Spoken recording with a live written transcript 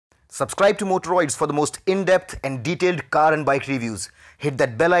Subscribe to Motoroids for the most in-depth and detailed car and bike reviews. Hit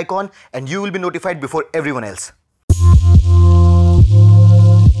that bell icon and you will be notified before everyone else.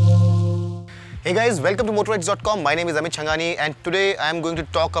 Hey guys, welcome to Motoroids.com. My name is Amit Changani and today I am going to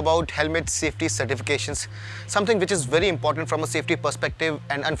talk about helmet safety certifications, something which is very important from a safety perspective,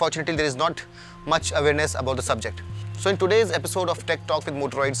 and unfortunately there is not much awareness about the subject. So in today's episode of Tech Talk with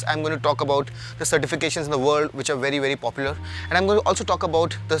Motoroids, I'm going to talk about the certifications in the world which are very popular, and I'm going to also talk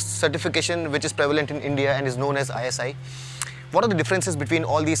about the certification which is prevalent in India and is known as ISI. What are the differences between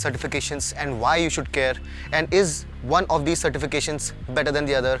all these certifications and why you should care, and is one of these certifications better than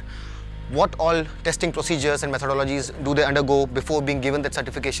the other? What all testing procedures and methodologies do they undergo before being given that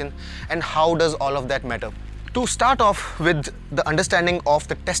certification, and how does all of that matter? To start off with the understanding of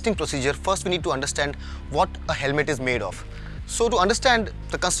the testing procedure, first we need to understand what a helmet is made of. So to understand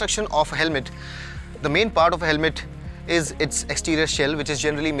the construction of a helmet, the main part of a helmet is its exterior shell, which is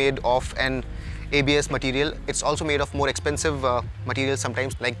generally made of an ABS material. It's also made of more expensive materials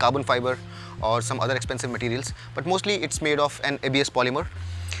sometimes, like carbon fiber or some other expensive materials, but mostly it's made of an ABS polymer.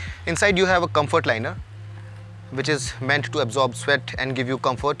 Inside you have a comfort liner, which is meant to absorb sweat and give you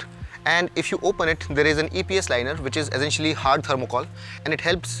comfort. And if you open it, there is an EPS liner, which is essentially hard thermocol, and it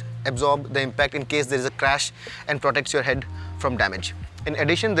helps absorb the impact in case there is a crash and protects your head from damage. In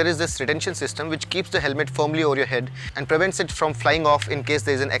addition, there is this retention system which keeps the helmet firmly over your head and prevents it from flying off in case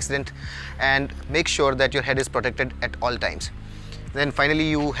there is an accident, and makes sure that your head is protected at all times. Then finally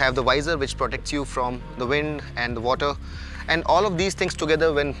you have the visor, which protects you from the wind and the water, and all of these things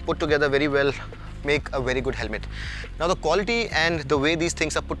together, when put together very well, make a very good helmet. Now the quality and the way these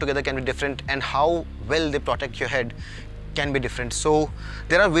things are put together can be different, and how well they protect your head can be different. So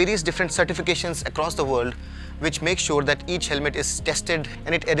there are various different certifications across the world which make sure that each helmet is tested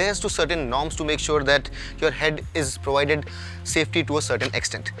and it adheres to certain norms to make sure that your head is provided safety to a certain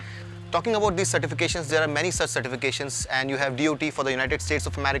extent. Talking about these certifications, there are many such certifications, and you have DOT for the United States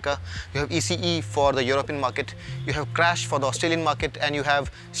of America, you have ECE for the European market, you have Crash for the Australian market, and you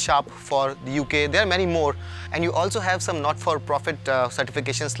have Sharp for the UK. There are many more, and you also have some not-for-profit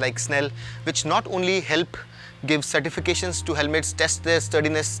certifications like Snell, which not only help give certifications to helmets, test their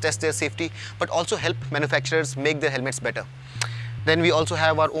sturdiness, test their safety, but also help manufacturers make their helmets better. Then we also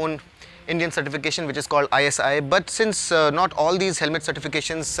have our own Indian certification, which is called ISI, but since not all these helmet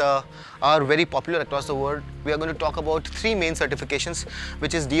certifications are very popular across the world, we are going to talk about three main certifications,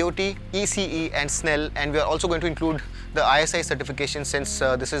 which is DOT, ECE and Snell, and we are also going to include the ISI certification since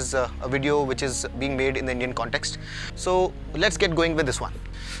this is a video which is being made in the Indian context. So let's get going with this one.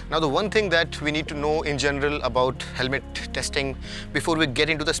 Now the one thing that we need to know in general about helmet testing before we get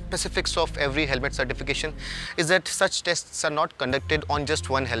into the specifics of every helmet certification is that such tests are not conducted on just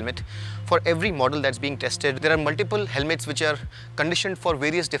one helmet. For every model that's being tested, there are multiple helmets which are conditioned for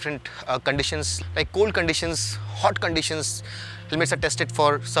various different conditions, like cold conditions, hot conditions. Helmets are tested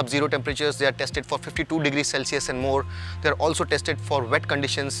for sub-zero temperatures, they are tested for 52 degrees Celsius and more. They are also tested for wet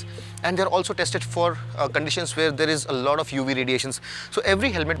conditions, and they are also tested for conditions where there is a lot of UV radiations. So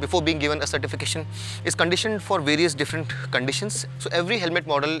every helmet, before being given a certification, is conditioned for various different conditions. So every helmet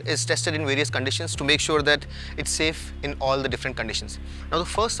model is tested in various conditions to make sure that it's safe in all the different conditions. Now the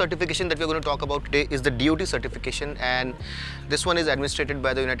first certification that we're going to talk about today is the DOT certification, and this one is administered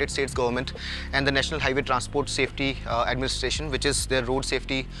by the United States government and the National Highway Transport Safety Administration, which is their road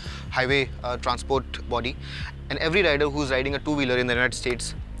safety highway transport body. And every rider who's riding a two-wheeler in the United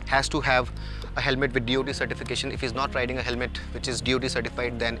States has to have a helmet with DOT certification. If he's not riding a helmet which is DOT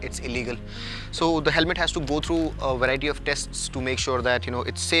certified, then it's illegal. So the helmet has to go through a variety of tests to make sure that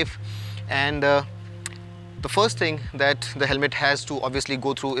it's safe. And the first thing that the helmet has to obviously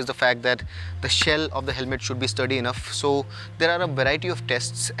go through is the fact that the shell of the helmet should be sturdy enough. So there are a variety of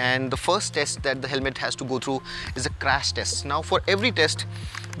tests, and the first test that the helmet has to go through is a crash test. Now for every test,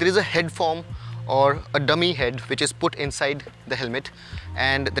 there is a head form or a dummy head which is put inside the helmet,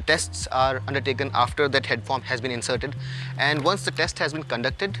 and the tests are undertaken after that head form has been inserted. And once the test has been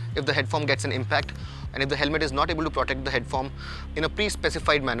conducted, if the head form gets an impact and if the helmet is not able to protect the head form in a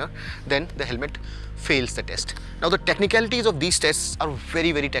pre-specified manner, then the helmet fails the test. Now the technicalities of these tests are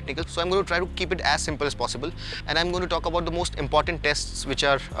very technical, so I'm going to try to keep it as simple as possible, and I'm going to talk about the most important tests which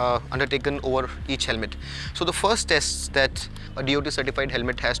are undertaken over each helmet. So the first test that a DOT certified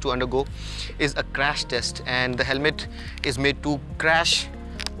helmet has to undergo is a crash test, and the helmet is made to crash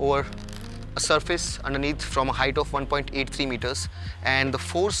over a surface underneath from a height of 1.83 meters, and the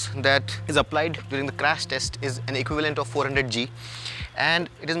force that is applied during the crash test is an equivalent of 400 G, and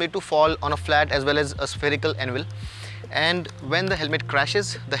it is made to fall on a flat as well as a spherical anvil. And when the helmet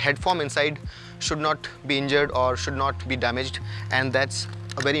crashes, the head form inside should not be injured or should not be damaged, and that's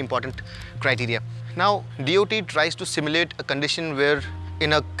a very important criteria. Now, DOT tries to simulate a condition where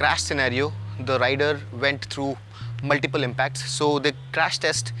in a crash scenario, the rider went through multiple impacts. So they crash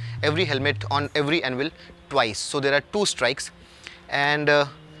test every helmet on every anvil twice. So there are 2 strikes, and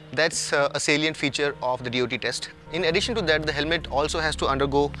that's a salient feature of the DOT test. In addition to that, the helmet also has to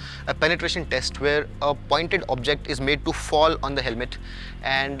undergo a penetration test where a pointed object is made to fall on the helmet,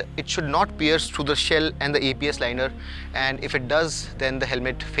 and it should not pierce through the shell and the EPS liner, and if it does, then the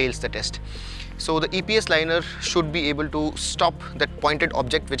helmet fails the test. So the EPS liner should be able to stop that pointed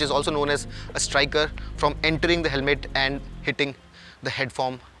object, which is also known as a striker, from entering the helmet and hitting the head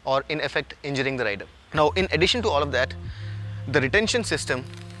form, or in effect injuring the rider. Now, in addition to all of that, the retention system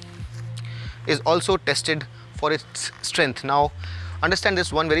is also tested for its strength. Now, understand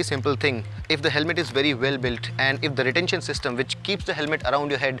this one very simple thing. If the helmet is very well built, and if the retention system which keeps the helmet around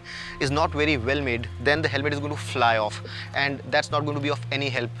your head is not very well made, then the helmet is going to fly off, and that's not going to be of any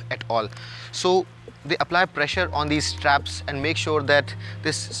help at all. So they apply pressure on these straps and make sure that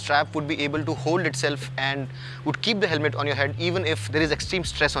this strap would be able to hold itself and would keep the helmet on your head even if there is extreme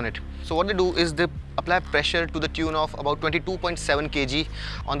stress on it. So what they do is they apply pressure to the tune of about 22.7 kg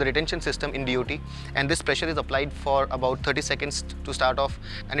on the retention system in DOT, and this pressure is applied for about 30 seconds to start off,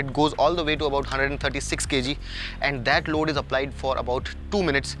 and it goes all the way to about 136 kg, and that load is applied for about 2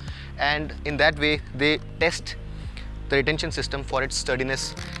 minutes, and in that way they test the retention system for its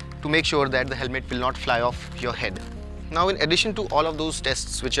sturdiness to make sure that the helmet will not fly off your head. Now, in addition to all of those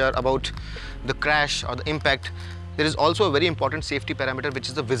tests which are about the crash or the impact, there is also a very important safety parameter, which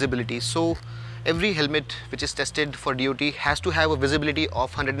is the visibility. So every helmet which is tested for DOT has to have a visibility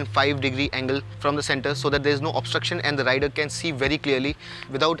of 105-degree angle from the center, so that there is no obstruction and the rider can see very clearly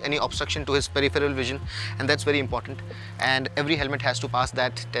without any obstruction to his peripheral vision, and that's very important, and every helmet has to pass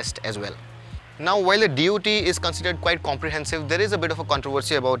that test as well. Now, while the DOT is considered quite comprehensive, there is a bit of a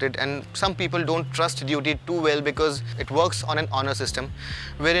controversy about it, and some people don't trust DOT too well because it works on an honor system,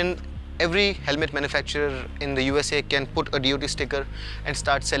 wherein every helmet manufacturer in the USA can put a DOT sticker and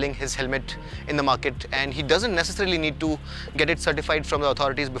start selling his helmet in the market, and he doesn't necessarily need to get it certified from the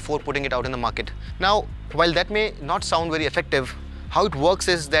authorities before putting it out in the market. Now, while that may not sound very effective, how it works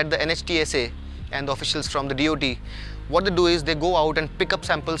is that the NHTSA and the officials from the DOT, what they do is they go out and pick up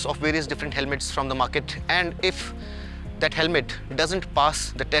samples of various different helmets from the market, and if that helmet doesn't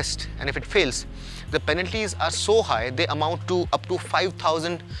pass the test and if it fails, the penalties are so high, they amount to up to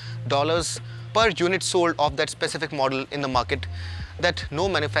 $5,000 per unit sold of that specific model in the market, that no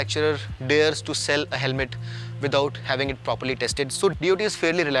manufacturer dares to sell a helmet without having it properly tested. So DOT is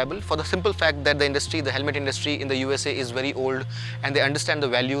fairly reliable for the simple fact that the helmet industry in the USA is very old, and they understand the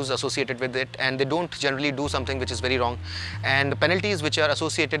values associated with it, and they don't generally do something which is very wrong, and the penalties which are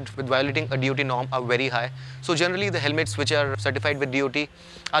associated with violating a DOT norm are very high. So generally the helmets which are certified with DOT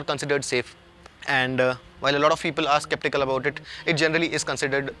are considered safe, and while a lot of people are skeptical about it, it generally is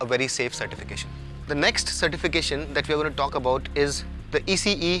considered a very safe certification. The next certification that we are going to talk about is the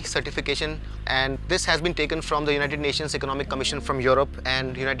ECE Certification, and this has been taken from the United Nations Economic Commission from Europe,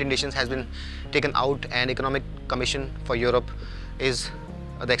 and United Nations has been taken out, and Economic Commission for Europe is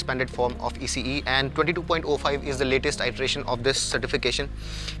the expanded form of ECE, and 22.05 is the latest iteration of this certification,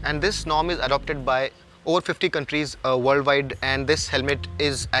 and this norm is adopted by over 50 countries worldwide, and this helmet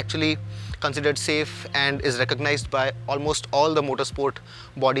is actually considered safe and is recognized by almost all the motorsport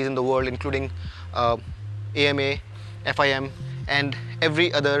bodies in the world, including AMA, FIM, and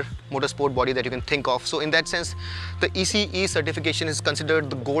every other motorsport body that you can think of. So in that sense, the ECE certification is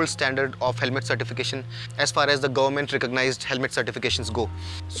considered the gold standard of helmet certification as far as the government recognized helmet certifications go.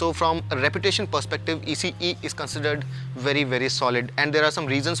 So from a reputation perspective, ECE is considered very, very solid, and there are some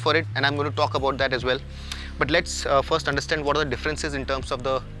reasons for it, and I'm going to talk about that as well. But let's first understand what are the differences in terms of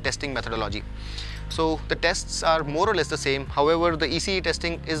the testing methodology. So the tests are more or less the same. However, the ECE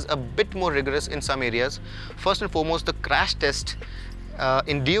testing is a bit more rigorous in some areas. First and foremost, the crash test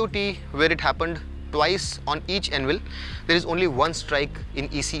in DOT, where it happened twice on each anvil, there is only one strike in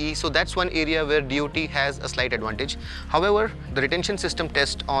ECE. So that's one area where DOT has a slight advantage. However, the retention system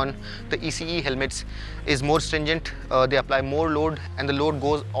test on the ECE helmets is more stringent. They apply more load, and the load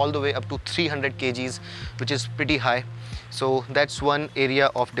goes all the way up to 300 kgs, which is pretty high. So that's one area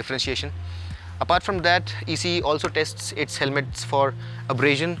of differentiation. Apart from that, ECE also tests its helmets for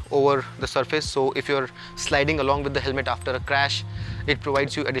abrasion over the surface. So if you're sliding along with the helmet after a crash, it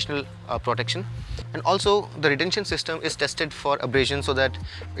provides you additional protection. And also the retention system is tested for abrasion so that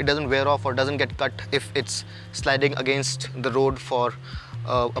it doesn't wear off or doesn't get cut if it's sliding against the road for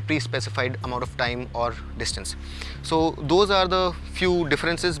a pre-specified amount of time or distance. So those are the few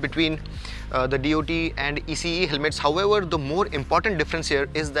differences between the DOT and ECE helmets. However, the more important difference here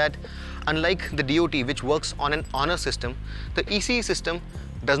is that unlike the DOT, which works on an honor system, the ECE system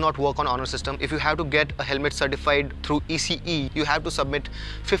does not work on honor system. If you have to get a helmet certified through ECE, you have to submit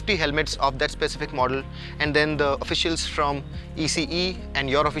 50 helmets of that specific model, and then the officials from ECE and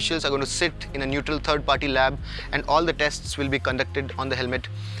your officials are going to sit in a neutral third-party lab, and all the tests will be conducted on the helmet.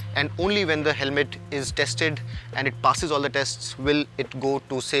 And only when the helmet is tested and it passes all the tests will it go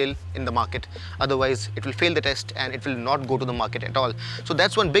to sale in the market. Otherwise, it will fail the test and it will not go to the market at all. So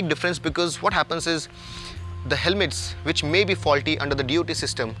that's one big difference, because what happens is the helmets which may be faulty under the DOT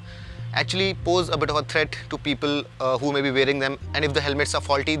system actually pose a bit of a threat to people who may be wearing them. And if the helmets are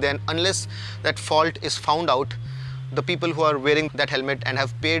faulty, then unless that fault is found out, the people who are wearing that helmet and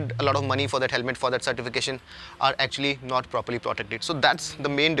have paid a lot of money for that helmet, for that certification, are actually not properly protected. So that's the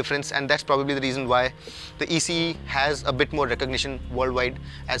main difference, and that's probably the reason why the ECE has a bit more recognition worldwide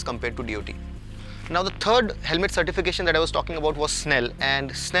as compared to DOT. Now, the third helmet certification that I was talking about was Snell,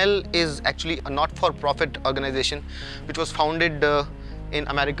 and Snell is actually a not-for-profit organization which was founded in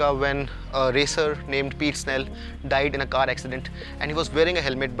America when a racer named Pete Snell died in a car accident, and he was wearing a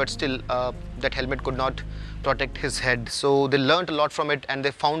helmet, but still that helmet could not protect his head. So they learned a lot from it, and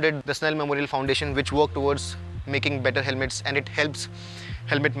they founded the Snell Memorial Foundation, which worked towards making better helmets, and it helps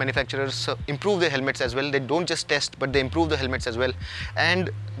helmet manufacturers improve their helmets as well. They don't just test, but they improve the helmets as well. And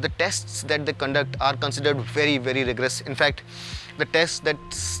the tests that they conduct are considered very, very rigorous. In fact, the tests that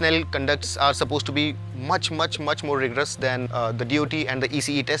Snell conducts are supposed to be much more rigorous than the DOT and the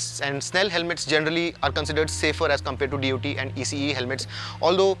ECE tests. And Snell helmets generally are considered safer as compared to DOT and ECE helmets,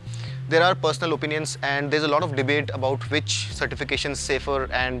 although there are personal opinions and there's a lot of debate about which certification is safer,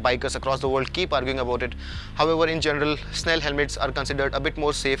 and bikers across the world keep arguing about it. However, in general, Snell helmets are considered a bit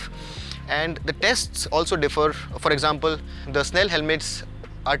more safe, and the tests also differ. For example, the Snell helmets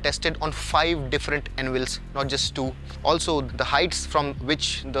are tested on 5 different anvils, not just 2. Also, the heights from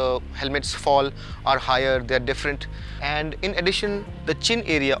which the helmets fall are higher, they're different. And in addition, the chin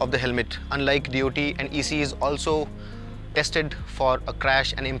area of the helmet, unlike DOT and ECE, is also tested for a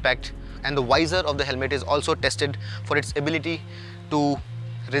crash and impact. And the visor of the helmet is also tested for its ability to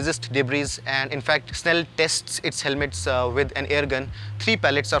resist debris. And in fact, Snell tests its helmets with an air gun. 3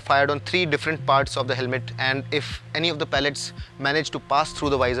 pellets are fired on 3 different parts of the helmet, and if any of the pellets manage to pass through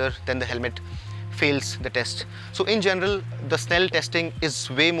the visor, then the helmet fails the test. So in general, the Snell testing is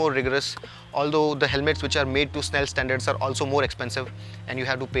way more rigorous, although the helmets which are made to Snell standards are also more expensive and you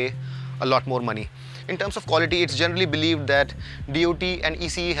have to pay a lot more money. In terms of quality, it's generally believed that DOT and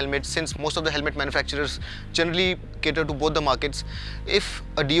ECE helmets, since most of the helmet manufacturers generally cater to both the markets, if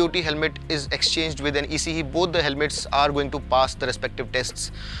a DOT helmet is exchanged with an ECE, both the helmets are going to pass the respective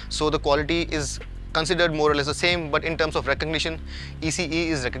tests. So the quality is considered more or less the same, but in terms of recognition, ECE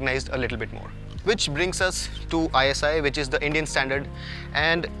is recognized a little bit more. Which brings us to ISI, which is the Indian standard,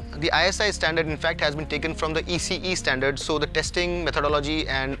 and the ISI standard in fact has been taken from the ECE standard. So the testing methodology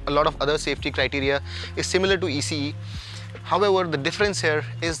and a lot of other safety criteria is similar to ECE. However, the difference here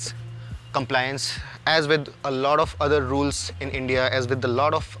is compliance. As with a lot of other rules in India, as with a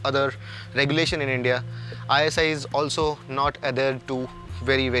lot of other regulation in India, ISI is also not adhered to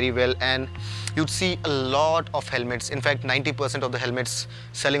very well, and you'd see a lot of helmets, in fact 90% of the helmets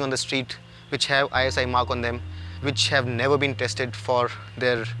selling on the street which have ISI mark on them, which have never been tested for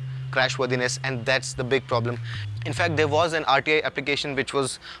their crashworthiness, and that's the big problem. In fact, there was an RTI application which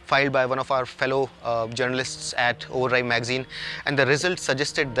was filed by one of our fellow journalists at Overdrive magazine, and the results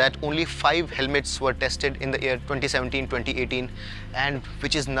suggested that only 5 helmets were tested in the year 2017-2018, and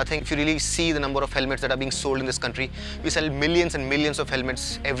which is nothing. If you really see the number of helmets that are being sold in this country, we sell millions and millions of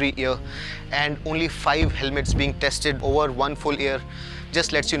helmets every year, and only 5 helmets being tested over 1 full year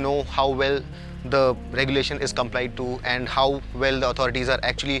just lets you know how well the regulation is complied to and how well the authorities are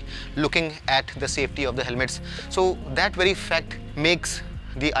actually looking at the safety of the helmets. So that very fact makes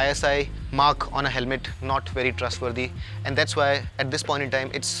the ISI mark on a helmet not very trustworthy, and that's why at this point in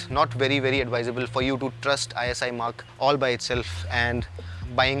time it's not very advisable for you to trust ISI mark all by itself, and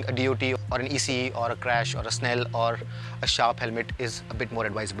buying a DOT or an ECE or a Crash or a Snell or a Sharp helmet is a bit more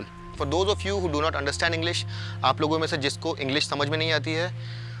advisable. For those of you who do not understand English, आप लोगों में से जिसको English समझ में नहीं आती है,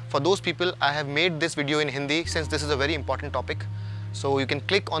 for those people I have made this video in Hindi since this is a very important topic. So you can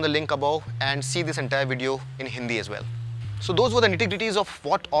click on the link above and see this entire video in Hindi as well. So those were the nitty-gritties of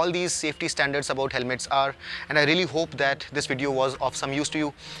what all these safety standards about helmets are, and I really hope that this video was of some use to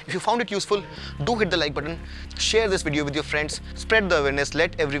you. If you found it useful, do hit the like button, share this video with your friends, spread the awareness,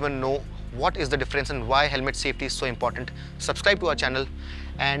 let everyone know what is the difference and why helmet safety is so important. Subscribe to our channel,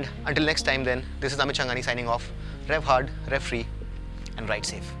 and until next time then, this is Amit Changani signing off. Rev hard, rev free, and ride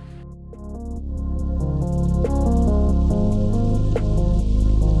safe.